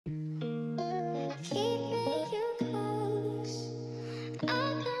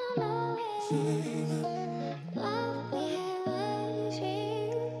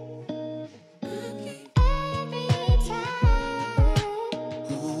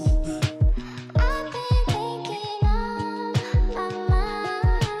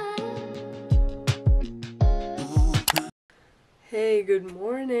Hey, good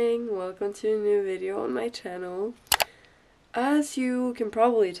morning. Welcome to a new video on my channel. As you can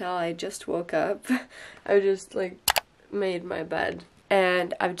probably tell, I just woke up. I just made my bed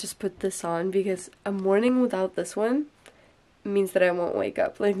and I've just put this on because a morning without this one means that I won't wake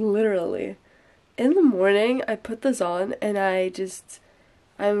up, literally. In the morning I put this on and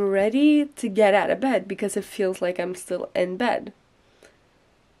I'm ready to get out of bed because it feels like I'm still in bed.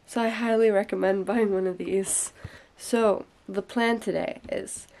 So I highly recommend buying one of these. So the plan today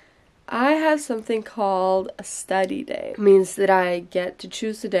is I have something called a study day. It means that I get to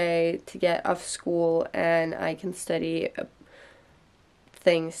choose a day to get off school and I can study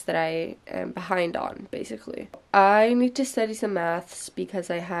things that I am behind on, basically. I need to study some maths because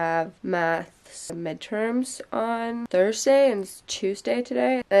I have maths midterms on Thursday and it's Tuesday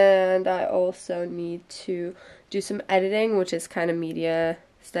today. And I also need to do some editing, which is kind of media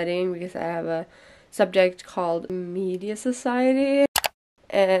studying because I have a subject called Media Society,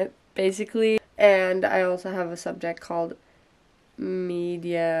 and I also have a subject called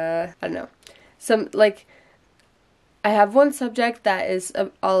Media, I don't know, I have one subject that is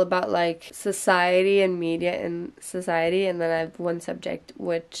all about society and media in society, and then I have one subject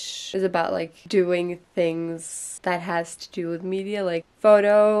which is about doing things that has to do with media, like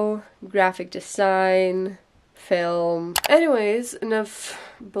photo, graphic design, film. Anyways, enough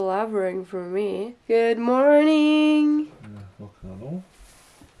blabbering from me. Good morning! Vakna nå?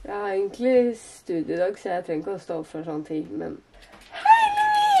 Jeg har egentlig studiedag, så jeg trenger ikke å stå opp for sånn tid, men... Hei,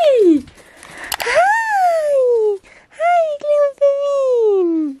 Louis! Hei! Hei, klimpen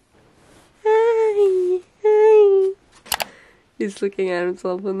min! Hei! He's looking at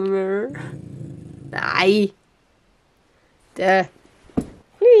himself in the mirror. Nei! Det.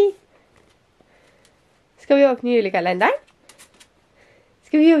 Louis! Skal vi åpne julekalenderen?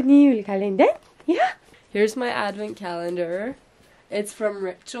 Yeah. Here's my advent calendar. It's from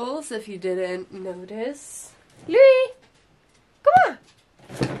Rituals, if you didn't notice. Louis! Come on!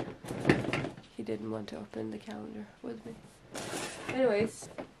 He didn't want to open the calendar with me. Anyways,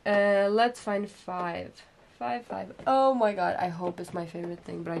 let's find 5. 5. Oh my god, I hope it's my favorite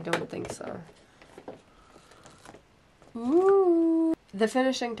thing, but I don't think so. Ooh! The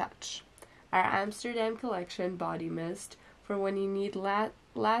finishing touch. Our Amsterdam collection body mist for when you need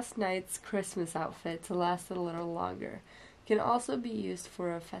last night's Christmas outfit to last a little longer. Can also be used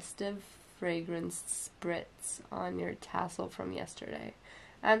for a festive fragrance spritz on your tassel from yesterday.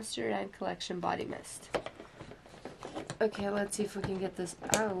 Amsterdam collection body mist. Okay, let's see if we can get this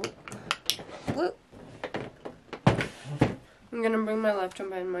out. Woo. I'm gonna bring my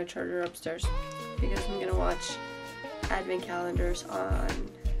laptop and my charger upstairs because I'm gonna watch advent calendars on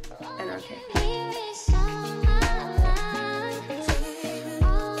NRK.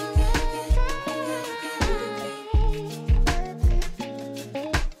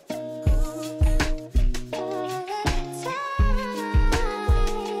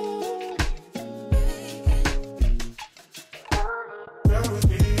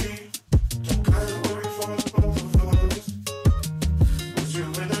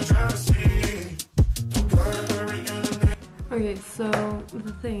 Okay, so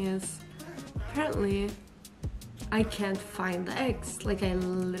the thing is, apparently I can't find the eggs. I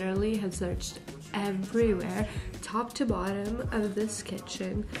literally have searched everywhere, top to bottom of this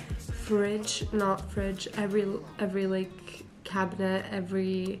kitchen, fridge, not fridge, every cabinet,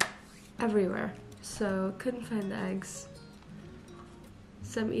 everywhere. So couldn't find the eggs.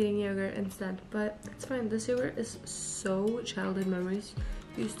 So I'm eating yogurt instead, but it's fine. This yogurt is so childhood memories.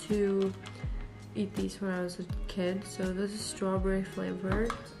 Used to eat these when I was a kid. So this is strawberry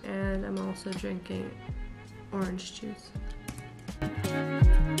flavored, and I'm also drinking orange juice.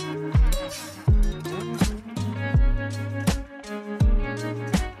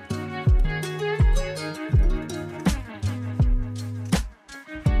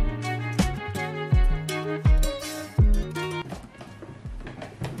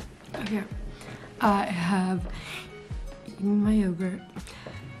 Okay, I have eaten my yogurt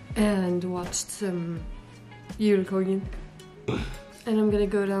and watched some Julkongen. And I'm gonna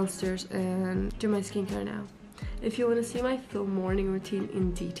go downstairs and do my skincare now. If you want to see my full morning routine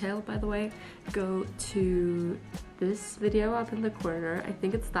in detail, by the way, go to this video up in the corner. I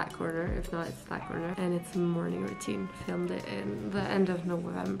think it's that corner, if not it's that corner. And it's a morning routine. Filmed it in the end of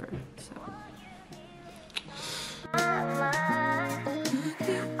November, so.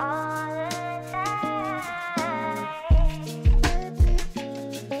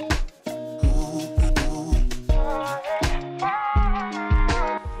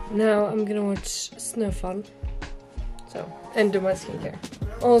 Now I'm gonna watch Snowfall, and do my skincare.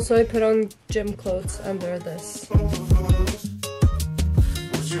 Also, I put on gym clothes under this.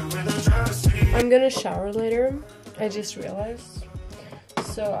 I'm gonna shower later, I just realized.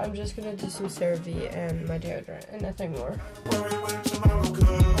 So I'm just gonna do some CeraVe and my deodorant and nothing more.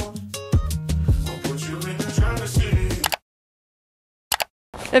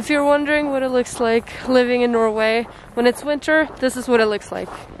 If you're wondering what it looks like living in Norway when it's winter, this is what it looks like.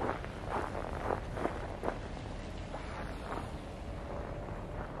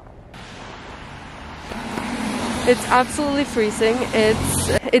 It's absolutely freezing.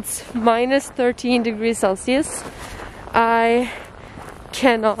 It's minus 13 degrees Celsius. I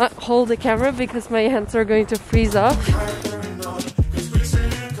cannot hold the camera because my hands are going to freeze up.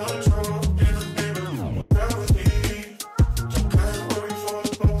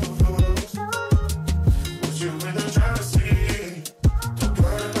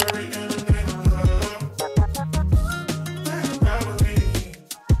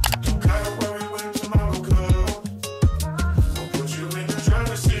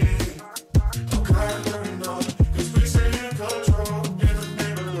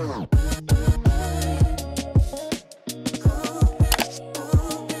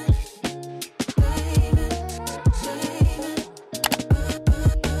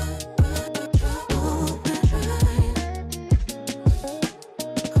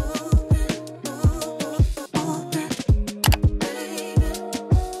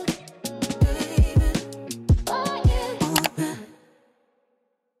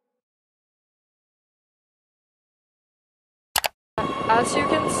 As you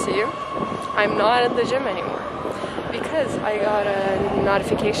can see, I'm not in the gym anymore because I got a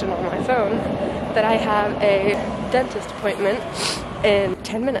notification on my phone that I have a dentist appointment in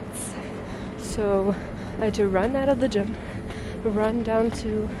 10 minutes. So I had to run out of the gym, run down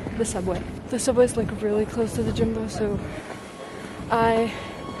to the subway. The subway is like really close to the gym though, so I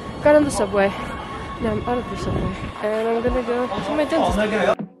got on the subway. Now I'm out of the subway and I'm gonna go to my dentist.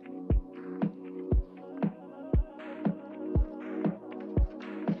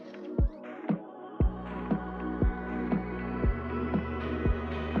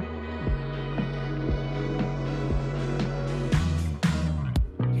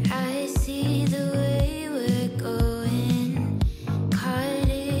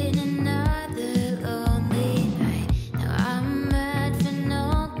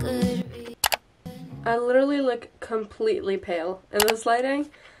 I literally look completely pale in this lighting.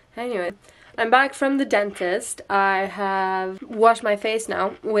 Anyway, I'm back from the dentist. I have washed my face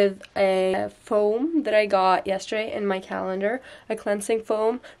now with a foam that I got yesterday in my calendar. A cleansing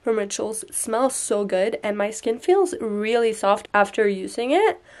foam from Rituals. It smells so good and my skin feels really soft after using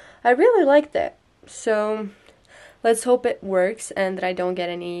it. I really liked it. So let's hope it works and that I don't get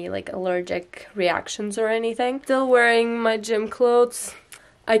any like allergic reactions or anything. Still wearing my gym clothes.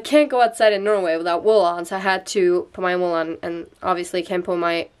 I can't go outside in Norway without wool on, so I had to put my wool on, and obviously can't put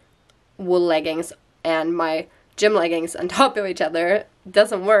my wool leggings and my gym leggings on top of each other. It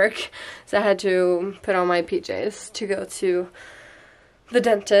doesn't work, so I had to put on my PJs to go to the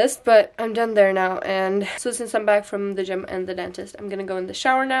dentist, but I'm done there now. And so since I'm back from the gym and the dentist, I'm gonna go in the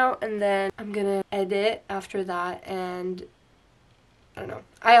shower now, and then I'm gonna edit after that, and I don't know.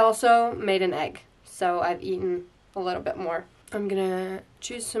 I also made an egg, so I've eaten a little bit more. I'm gonna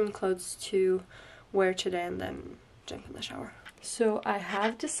choose some clothes to wear today and then jump in the shower. So I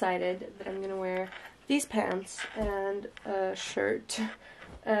have decided that I'm gonna wear these pants and a shirt,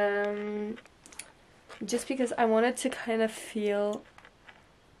 just because I wanted to kind of feel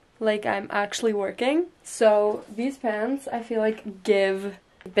like I'm actually working. So these pants I feel like give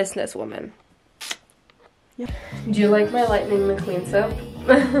businesswoman. Yeah. Do you like my Lightning McQueen soap?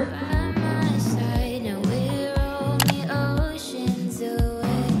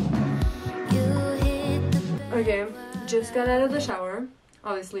 Okay, just got out of the shower.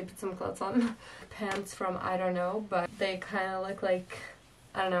 Obviously put some clothes on. Pants from I don't know, but they kind of look like,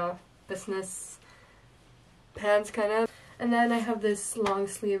 I don't know, business pants kind of. And then I have this long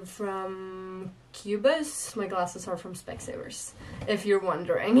sleeve from Cubus. My glasses are from Specsavers, if you're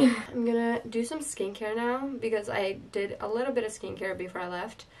wondering. I'm gonna do some skincare now because I did a little bit of skincare before I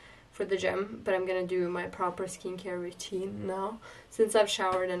left for the gym, but I'm gonna do my proper skincare routine now since I've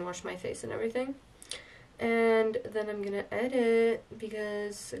showered and washed my face and everything. And then I'm gonna edit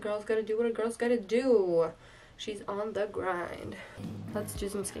because a girl's gotta do what a girl's gotta do. She's on the grind. Let's do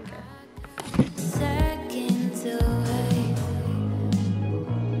some skincare.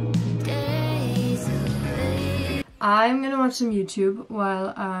 I'm gonna watch some YouTube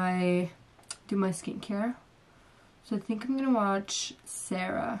while I do my skincare. So I think I'm gonna watch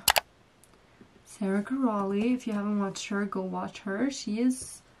Sarah Caroli. If you haven't watched her, go watch her. She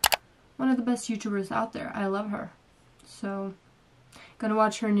is one of the best YouTubers out there. I love her. So Gonna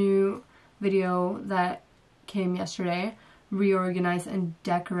watch her new video that came yesterday, reorganize and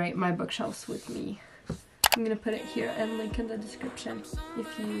decorate my bookshelves with me. I'm gonna put it here and link in the description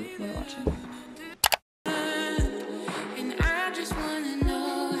if you want to watch it.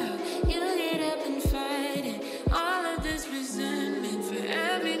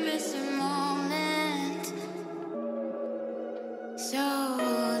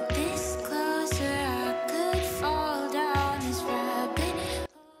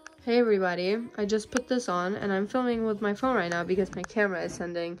 Hey everybody, I just put this on and I'm filming with my phone right now because my camera is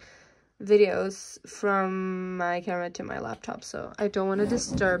sending videos from my camera to my laptop, so I don't want to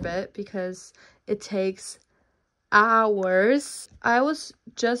disturb it because it takes hours. I was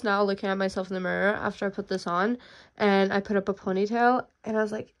just now looking at myself in the mirror after I put this on and I put up a ponytail and I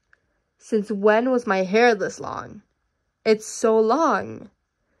was like, since when was my hair this long? It's so long.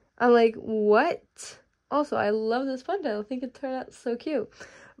 I'm like, what? Also, I love this ponytail. I think it turned out so cute.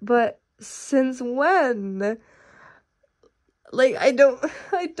 But since when? Like, I don't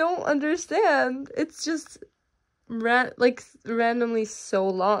understand. It's just randomly so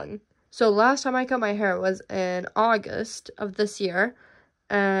long. So last time I cut my hair was in August of this year.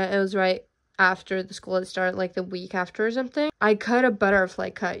 It was right after the school had started, like the week after or something. I cut a butterfly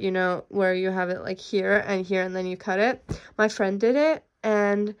cut, you know, where you have it like here and then you cut it. My friend did it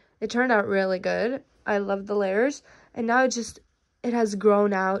and it turned out really good. I love the layers, and now it has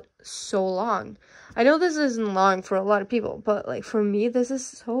grown out so long. I know this isn't long for a lot of people, but like for me, this is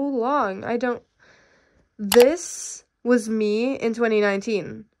so long. This was me in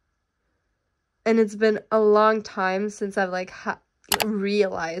 2019. And it's been a long time since I've like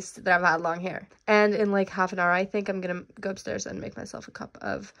realized that I've had long hair. And in like half an hour, I think I'm gonna go upstairs and make myself a cup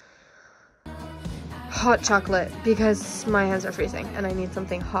of hot chocolate because my hands are freezing and I need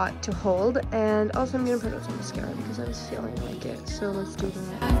something hot to hold. And also I'm gonna put on some mascara because I was feeling like it, so let's do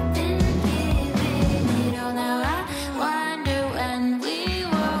that.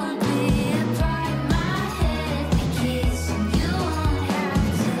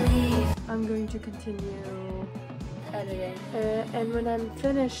 I'm going to continue editing and when I'm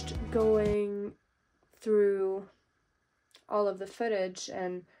finished going through all of the footage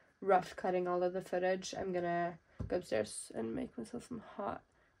and rough cutting all of the footage, I'm gonna go upstairs and make myself some hot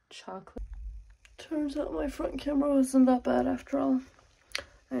chocolate. Turns out my front camera wasn't that bad after all.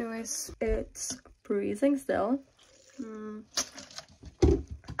 Anyways, it's freezing still.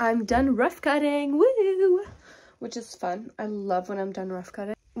 I'm done rough cutting, woo! Which is fun. I love when I'm done rough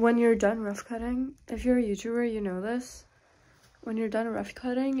cutting. When you're done rough cutting, if you're a YouTuber, you know this. When you're done rough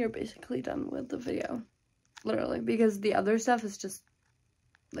cutting, you're basically done with the video. Literally, because the other stuff is just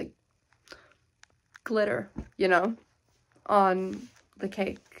like glitter, you know, on the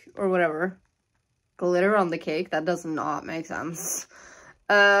cake or whatever. Glitter on the cake? That does not make sense.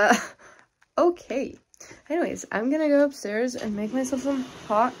 Okay. Anyways, I'm gonna go upstairs and make myself some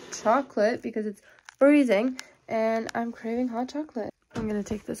hot chocolate because it's freezing and I'm craving hot chocolate. I'm gonna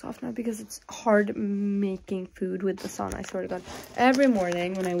take this off now because it's hard making food with this on, I swear to God. Every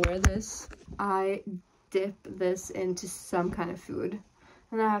morning when I wear this, I dip this into some kind of food.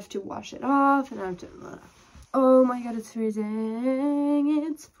 And I have to wash it off, and I have to... Oh my God, it's freezing.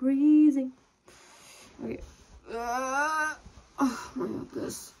 It's freezing. Okay. Oh my God,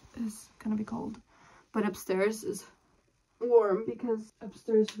 this is gonna be cold. But upstairs is warm because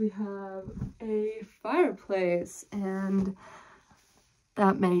upstairs we have a fireplace, and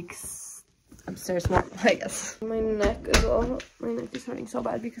that makes upstairs warm, I guess. My neck is hurting so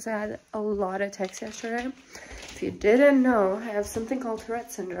bad because I had a lot of texts yesterday. If you didn't know, I have something called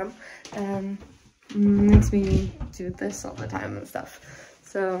Tourette syndrome, and makes me do this all the time and stuff.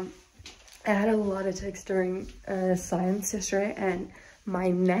 So I had a lot of texts during science yesterday, and my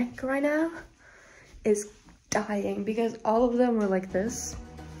neck right now is dying because all of them were like this,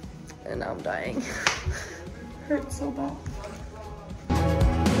 and now I'm dying. Hurts so bad.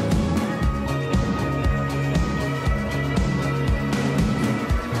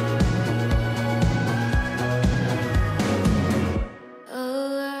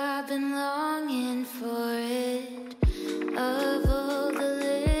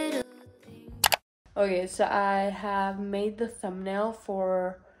 Okay, so I have made the thumbnail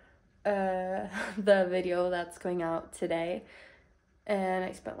for the video that's going out today, and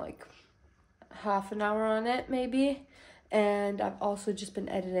I spent like half an hour on it maybe, and I've also just been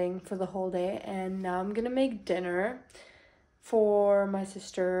editing for the whole day, and now I'm gonna make dinner for my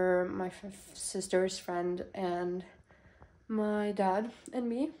sister, my sister's friend, and my dad and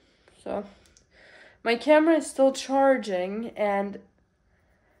me. So my camera is still charging and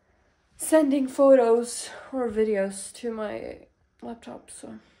sending photos or videos to my laptop,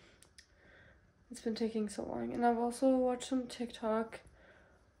 so it's been taking so long. And I've also watched some TikTok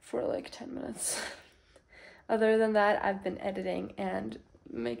for like 10 minutes. Other than that, I've been editing and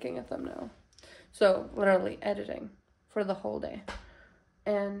making a thumbnail. So literally editing for the whole day.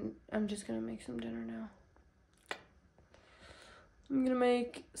 And I'm just gonna make some dinner now. I'm gonna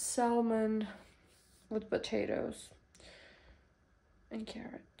make salmon with potatoes and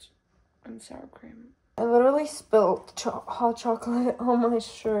carrots and sour cream. I literally spilled hot chocolate on my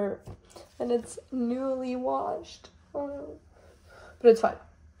shirt and it's newly washed. Oh no. But it's fine.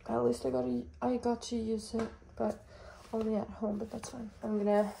 At least I got to use it, but only at home, but that's fine. I'm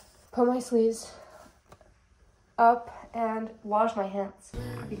gonna put my sleeves up and wash my hands.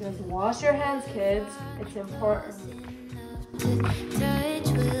 Because wash your hands, kids. It's important. Touch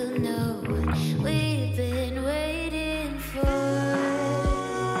will know we've been waiting for.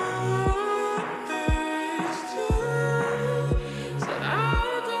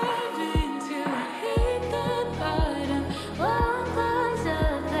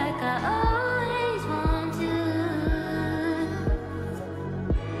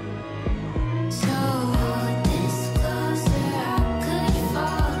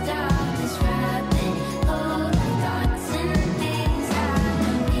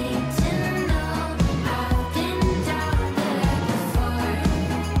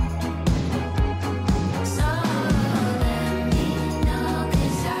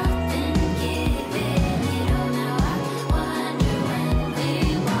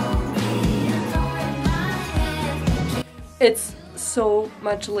 It's so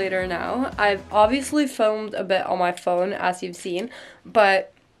much later now. I've obviously filmed a bit on my phone, as you've seen,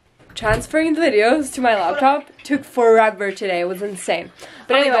 but transferring the videos to my laptop took forever today. It was insane.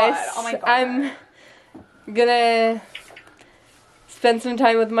 But anyways, I'm gonna spend some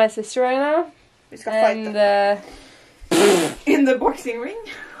time with my sister right now. And in the boxing ring?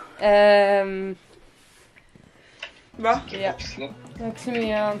 Va? Ja. Tack så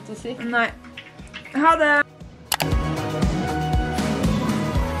mycket, Antosi. Nej. Ha det!